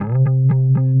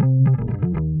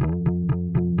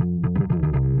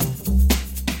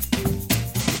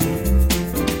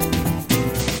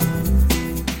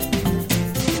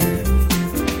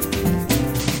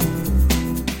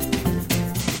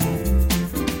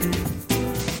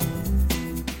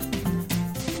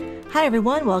Hi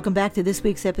everyone, welcome back to this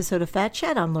week's episode of Fat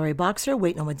Chat. I'm Lori Boxer,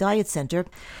 Weight No More Diet Center.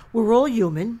 We're all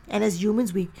human, and as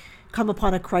humans we come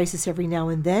upon a crisis every now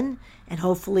and then, and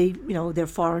hopefully, they're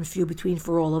far and few between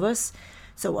for all of us.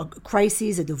 So a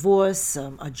crisis, a divorce,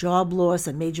 a job loss,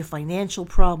 a major financial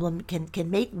problem can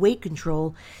make weight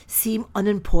control seem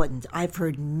unimportant. I've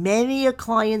heard many a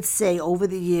client say over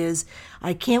the years,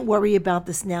 I can't worry about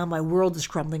this now, my world is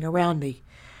crumbling around me.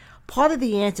 Part of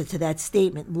the answer to that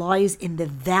statement lies in the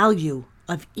value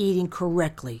of eating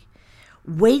correctly.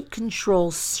 Weight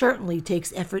control certainly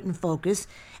takes effort and focus,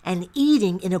 and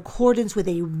eating in accordance with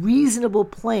a reasonable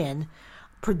plan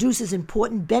produces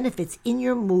important benefits in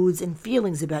your moods and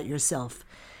feelings about yourself.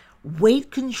 Weight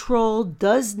control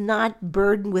does not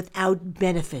burden without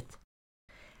benefit.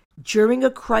 During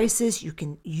a crisis, you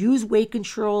can use weight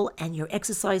control and your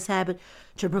exercise habit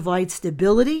to provide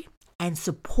stability and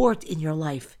support in your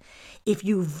life. If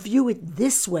you view it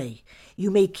this way,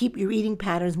 you may keep your eating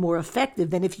patterns more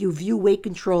effective than if you view weight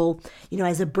control,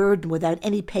 as a burden without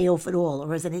any payoff at all,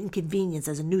 or as an inconvenience,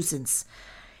 as a nuisance.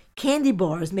 Candy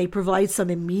bars may provide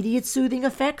some immediate soothing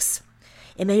effects.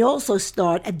 It may also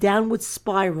start a downward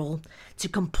spiral to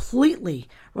completely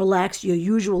relax your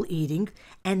usual eating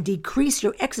and decrease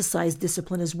your exercise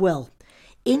discipline as well.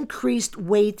 Increased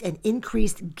weight and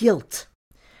increased guilt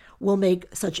will make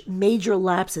such major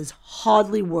lapses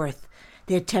hardly worth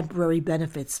their temporary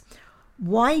benefits.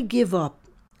 Why give up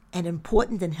an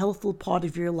important and healthful part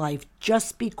of your life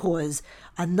just because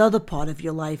another part of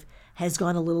your life has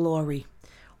gone a little awry?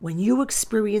 When you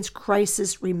experience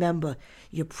crisis, remember,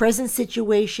 your present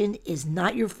situation is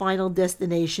not your final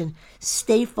destination.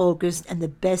 Stay focused, and the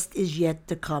best is yet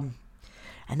to come.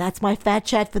 And that's my Fat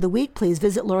Chat for the week. Please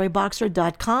visit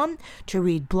LoriBoxer.com to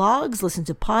read blogs, listen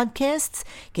to podcasts,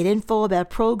 get info about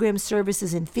programs,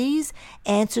 services, and fees,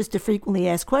 answers to frequently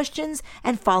asked questions,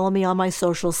 and follow me on my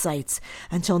social sites.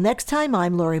 Until next time,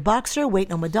 I'm Lori Boxer, Weight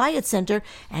No More Diet Center,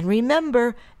 and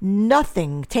remember,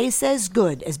 nothing tastes as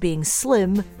good as being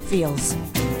slim feels.